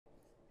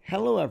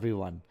Hello,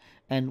 everyone,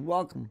 and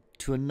welcome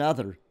to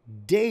another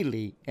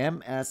daily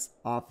MS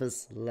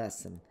Office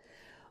lesson.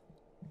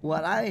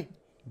 What I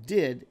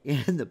did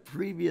in the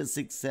previous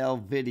Excel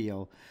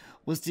video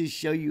was to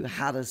show you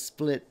how to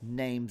split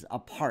names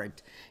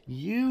apart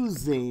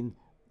using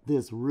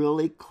this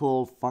really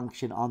cool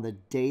function on the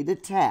data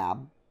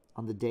tab,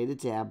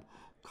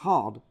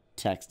 called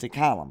text to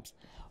columns.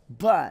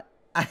 But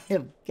I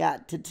have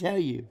got to tell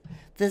you,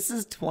 this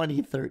is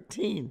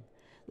 2013.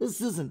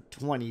 This isn't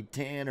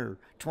 2010 or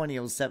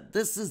 2007.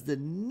 This is the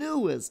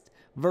newest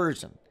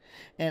version.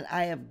 And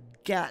I have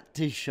got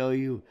to show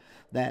you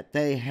that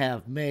they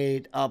have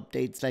made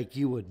updates like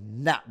you would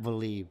not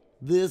believe.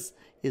 This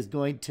is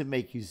going to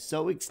make you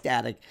so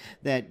ecstatic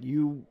that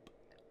you're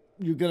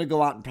going to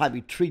go out and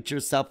probably treat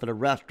yourself at a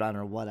restaurant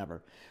or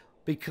whatever,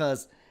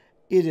 because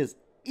it is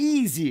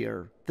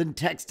easier than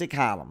text to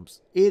columns.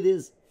 It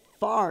is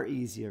far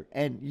easier,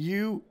 and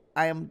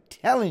I am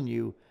telling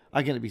you,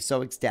 are going to be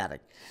so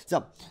ecstatic.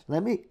 So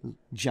let me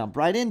jump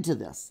right into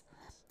this.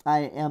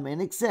 I am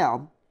in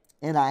Excel,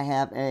 and I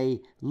have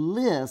a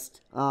list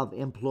of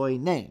employee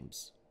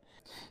names.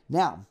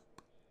 Now,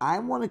 I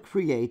want to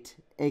create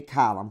a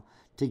column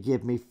to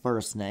give me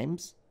first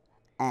names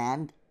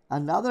and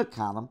another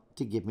column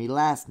to give me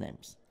last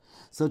names.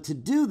 So to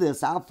do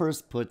this, I'll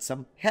first put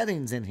some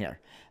headings in here.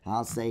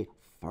 I'll say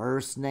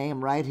first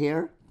name right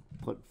here,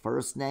 put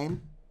first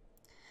name.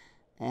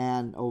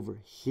 And over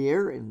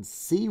here in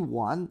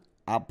C1,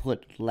 I'll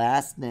put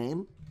last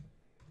name.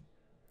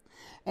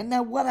 And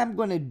now what I'm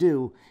going to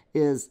do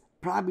is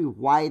probably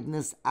widen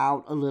this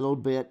out a little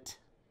bit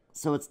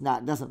so it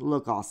doesn't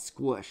look all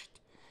squished.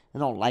 I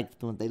don't like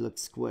when they look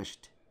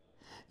squished.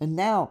 And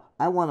now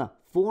I want to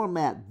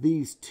format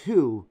these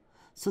two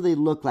so they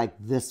look like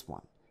this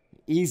one.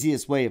 The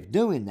easiest way of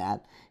doing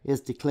that is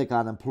to click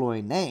on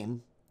employee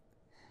name,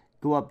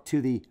 go up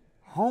to the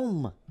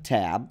home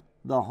tab,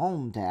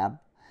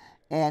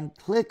 and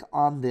click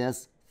on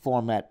this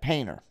format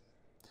painter.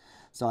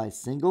 So I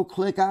single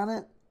click on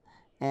it,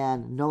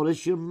 and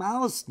notice your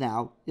mouse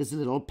now is a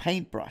little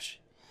paintbrush.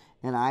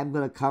 And I'm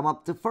going to come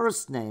up to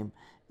first name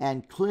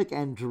and click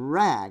and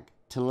drag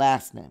to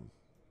last name.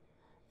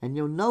 And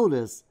you'll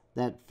notice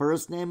that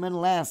first name and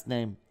last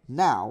name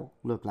now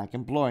look like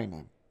employee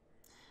name.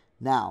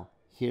 Now,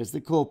 here's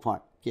the cool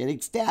part. Get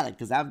ecstatic,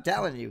 because I'm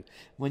telling you,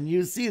 when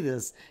you see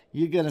this,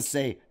 you're going to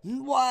say,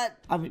 what?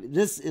 I mean,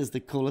 this is the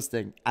coolest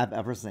thing I've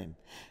ever seen.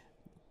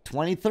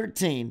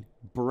 2013,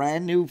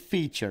 brand new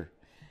feature.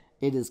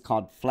 It is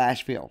called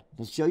Flash Fill.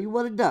 To show you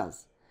what it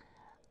does,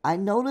 I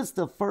noticed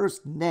the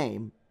first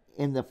name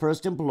in the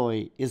first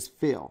employee is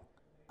Phil.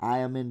 I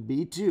am in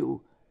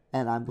B2,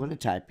 and I'm going to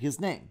type his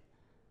name.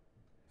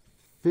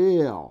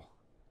 Phil.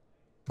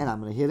 And I'm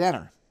going to hit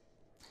enter.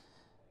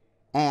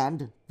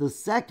 And the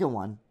second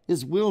one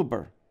is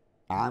Wilbur.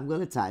 I'm going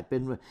to type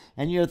in,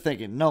 and you're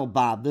thinking, no,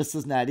 Bob, this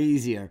is not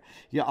easier.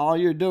 All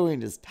you're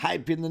doing is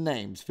typing the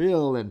names,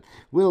 Phil and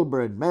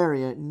Wilbur and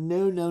Marion.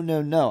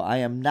 No. I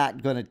am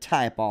not going to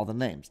type all the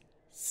names.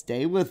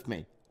 Stay with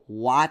me.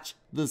 Watch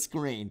the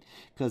screen,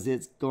 because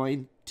it's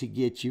going to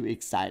get you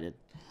excited.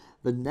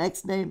 The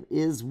next name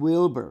is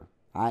Wilbur.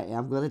 I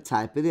am going to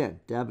type it in.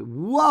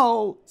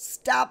 Whoa,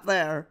 stop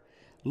there.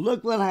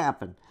 Look what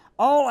happened.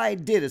 All I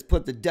did is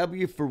put the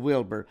W for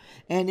Wilbur,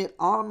 and it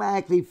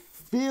automatically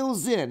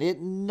fills in. It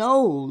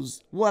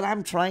knows what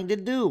I'm trying to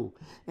do.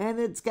 And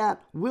it's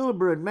got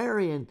Wilbur and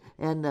Marion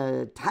and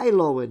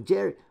Tylo and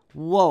Jerry.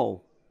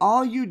 Whoa.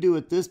 All you do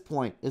at this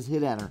point is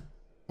hit enter,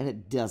 and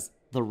it does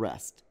the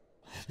rest.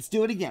 Let's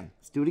do it again.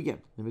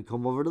 Let me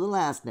come over to the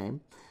last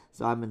name.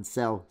 So I'm in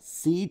cell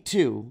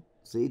C2.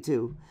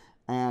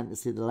 And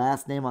see, the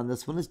last name on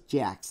this one is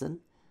Jackson.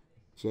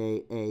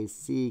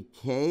 Jackson.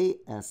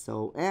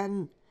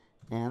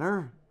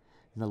 Enter.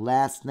 And the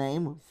last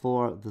name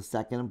for the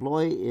second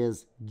employee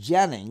is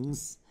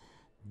Jennings.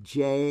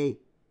 There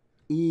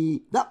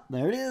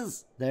it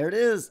is. There it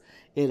is.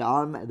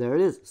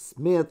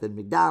 Smith and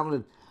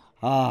McDonald.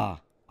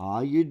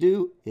 All you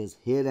do is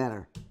hit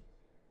enter.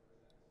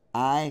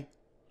 I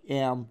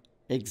am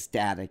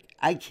ecstatic.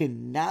 I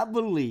cannot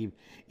believe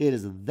it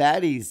is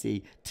that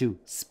easy to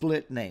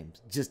split names.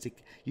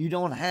 You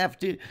don't have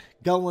to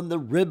go on the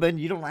ribbon.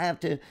 You don't have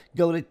to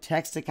go to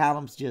text to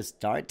columns. Just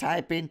start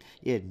typing.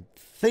 It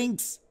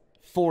thinks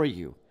for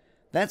you.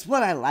 That's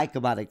what I like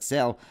about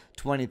Excel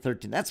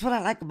 2013. That's what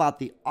I like about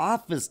the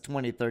Office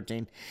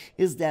 2013,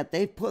 is that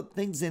they put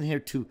things in here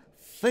to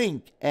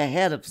think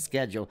ahead of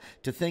schedule,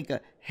 to think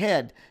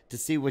ahead to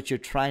see what you're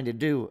trying to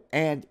do.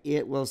 And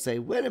it will say,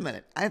 wait a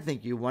minute, I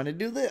think you want to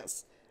do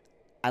this.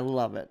 I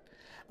love it.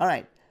 All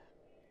right.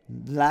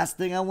 Last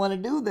thing I want to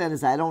do then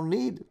is I don't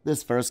need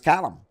this first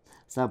column.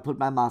 So I put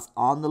my mouse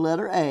on the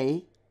letter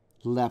A,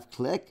 left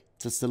click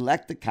to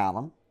select the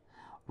column,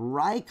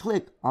 right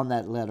click on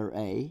that letter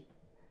A,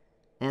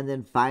 and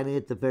then finally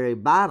at the very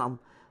bottom,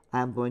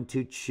 I'm going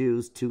to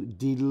choose to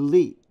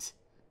delete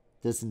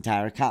this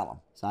entire column.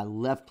 So I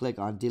left click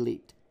on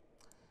delete.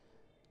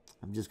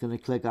 I'm just going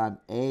to click on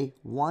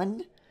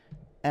A1,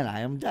 and I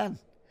am done.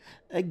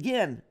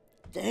 Again,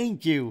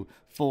 thank you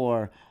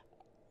for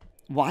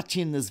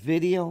watching this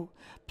video.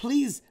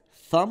 Please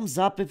thumbs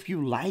up if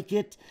you like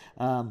it.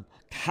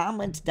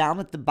 Comment down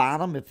at the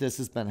bottom if this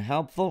has been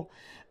helpful.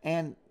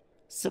 And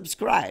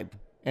subscribe,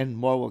 and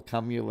more will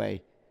come your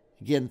way.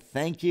 Again,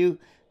 thank you,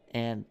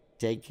 and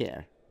take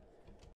care.